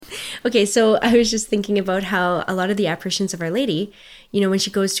Okay, so I was just thinking about how a lot of the apparitions of Our Lady, when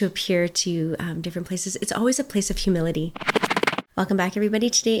she goes to appear to different places, it's always a place of humility. Welcome back, everybody.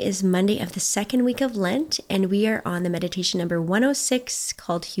 Today is Monday of the second week of Lent, and we are on the meditation number 106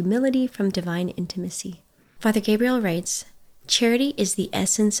 called Humility from Divine Intimacy. Father Gabriel writes, "Charity is the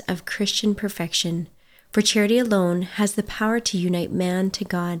essence of Christian perfection, for charity alone has the power to unite man to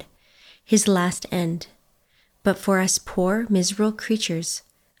God, his last end. But for us poor, miserable creatures,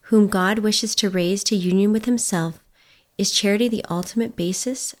 whom God wishes to raise to union with himself, is charity the ultimate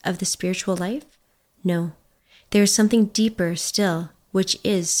basis of the spiritual life? No. There is something deeper still, which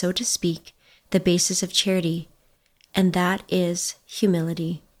is, so to speak, the basis of charity, and that is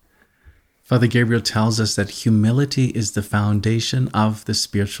humility." Father Gabriel tells us that humility is the foundation of the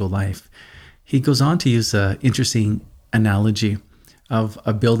spiritual life. He goes on to use an interesting analogy of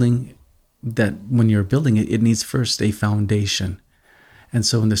a building that when you're building it, it needs first a foundation. And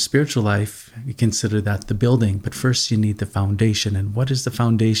so in the spiritual life, you consider that the building, but first you need the foundation. And what is the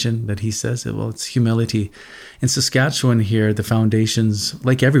foundation that he says? Well, it's humility. In Saskatchewan here, the foundations,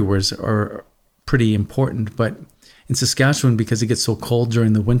 like everywhere, are pretty important. But in Saskatchewan, because it gets so cold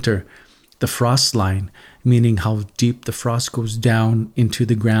during the winter, the frost line, meaning how deep the frost goes down into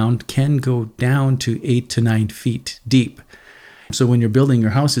the ground, can go down to 8 to 9 feet deep. So when you're building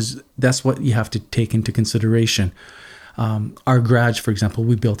your houses, that's what you have to take into consideration. Our garage, for example,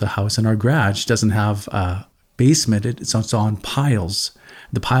 we built a house, and our garage doesn't have a basement. It's on piles.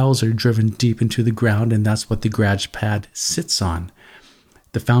 The piles are driven deep into the ground, and that's what the garage pad sits on.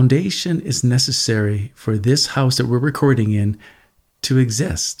 The foundation is necessary for this house that we're recording in to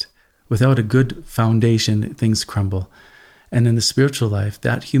exist. Without a good foundation, things crumble. And in the spiritual life,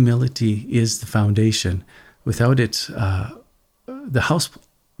 that humility is the foundation. Without it, the house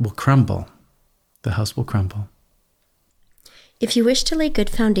will crumble. The house will crumble. "If you wish to lay good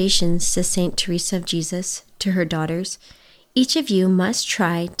foundations," says Saint Teresa of Jesus to her daughters, "each of you must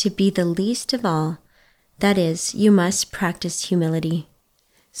try to be the least of all. That is, you must practice humility."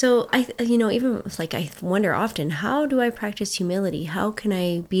 So I wonder often, how do I practice humility? How can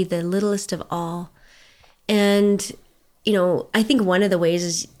I be the littlest of all? And, I think one of the ways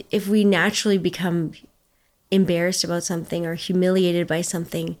is if we naturally become embarrassed about something or humiliated by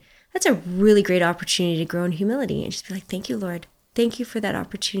something, that's a really great opportunity to grow in humility and just be like, "Thank you, Lord. Thank you for that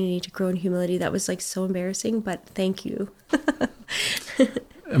opportunity to grow in humility. That was so embarrassing, but thank you."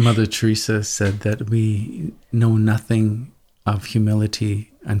 Mother Teresa said that we know nothing of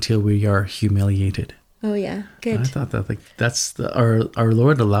humility until we are humiliated. Oh yeah, good. I thought that that's our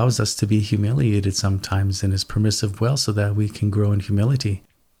Lord allows us to be humiliated sometimes in his permissive will so that we can grow in humility.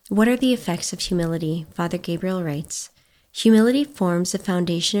 What are the effects of humility? Father Gabriel writes, "Humility forms the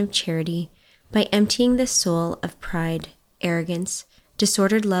foundation of charity by emptying the soul of pride, arrogance,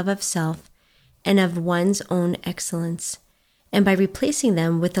 disordered love of self, and of one's own excellence, and by replacing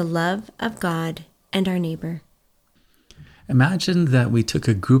them with the love of God and our neighbor." Imagine that we took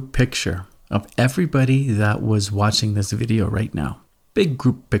a group picture of everybody that was watching this video right now. Big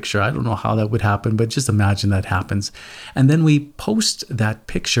group picture. I don't know how that would happen, but just imagine that happens. And then we post that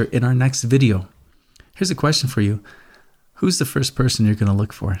picture in our next video. Here's a question for you. Who's the first person you're going to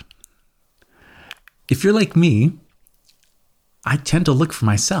look for? If you're like me, I tend to look for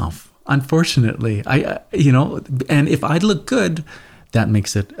myself. Unfortunately, and if I look good, that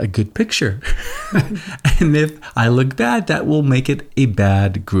makes it a good picture. And if I look bad, that will make it a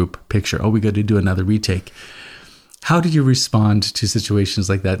bad group picture. Oh, we got to do another retake. How do you respond to situations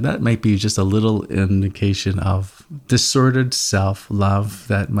like that? That might be just a little indication of disordered self-love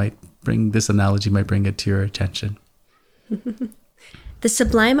this analogy might bring it to your attention. The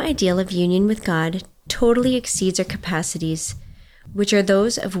sublime ideal of union with God totally exceeds our capacities, which are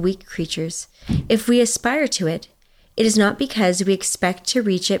those of weak creatures. If we aspire to it, it is not because we expect to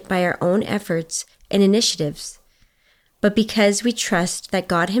reach it by our own efforts and initiatives, but because we trust that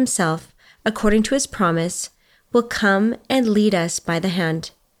God himself, according to his promise, will come and lead us by the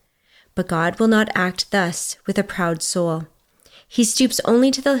hand. But God will not act thus with a proud soul. He stoops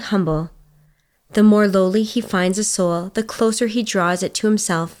only to the humble. The more lowly he finds a soul, the closer he draws it to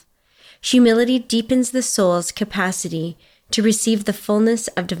himself. Humility deepens the soul's capacity to receive the fullness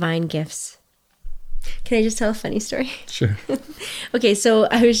of divine gifts. Can I just tell a funny story? Sure. Okay, so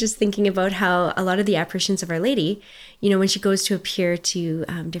I was just thinking about how a lot of the apparitions of Our Lady, when she goes to appear to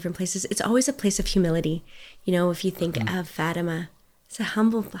different places, it's always a place of humility. If you think of Fatima, it's a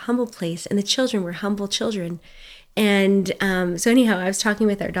humble place, and the children were humble children. And so anyhow, I was talking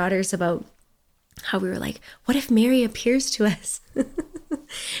with our daughters about how we were like, what if Mary appears to us?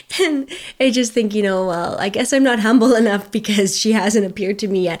 And I just think, well, I guess I'm not humble enough because she hasn't appeared to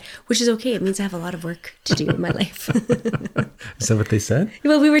me yet, which is okay. It means I have a lot of work to do in my life. Is that what they said?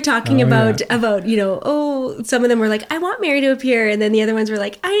 Well, we were talking about, some of them were like, I want Mary to appear. And then the other ones were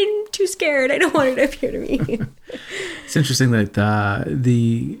like, I'm too scared. I don't want her to appear to me. It's interesting that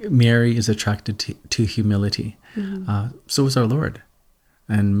the Mary is attracted to humility. Mm-hmm. So is our Lord.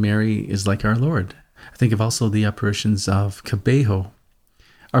 And Mary is like our Lord. I think of also the apparitions of Kibeho.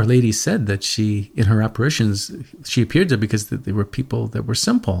 Our Lady said that in her apparitions, she appeared there because they were people that were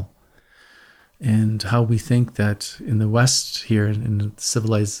simple. And how we think that in the West here, in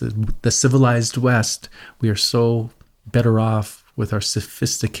the civilized West, we are so better off with our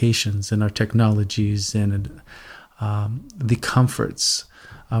sophistications and our technologies and the comforts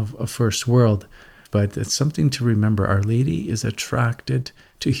of a first world. But it's something to remember. Our Lady is attracted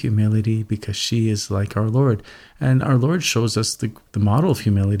to humility because she is like our Lord. And our Lord shows us the model of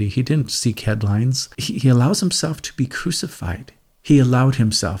humility. He didn't seek headlines. He allows himself to be crucified. He allowed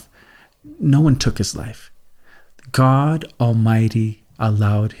himself. No one took his life. God Almighty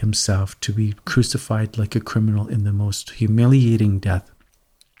allowed himself to be crucified like a criminal in the most humiliating death.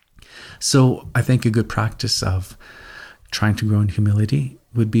 So I think a good practice of trying to grow in humility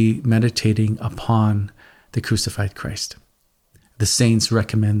would be meditating upon the crucified Christ. The saints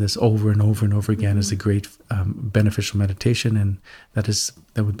recommend this over and over and over again as a great beneficial meditation, and that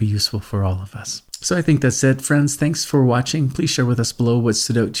would be useful for all of us. So I think that's it, friends. Thanks for watching. Please share with us below what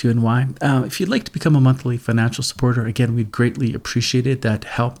stood out to you and why. If you'd like to become a monthly financial supporter, again, we'd greatly appreciate it. That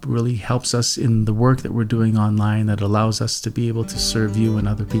really helps us in the work that we're doing online, that allows us to be able to serve you and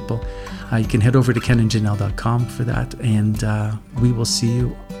other people. You can head over to kenandjanelle.com for that, and we will see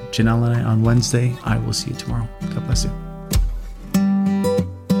you, Janelle and I, on Wednesday. I will see you tomorrow. God bless you.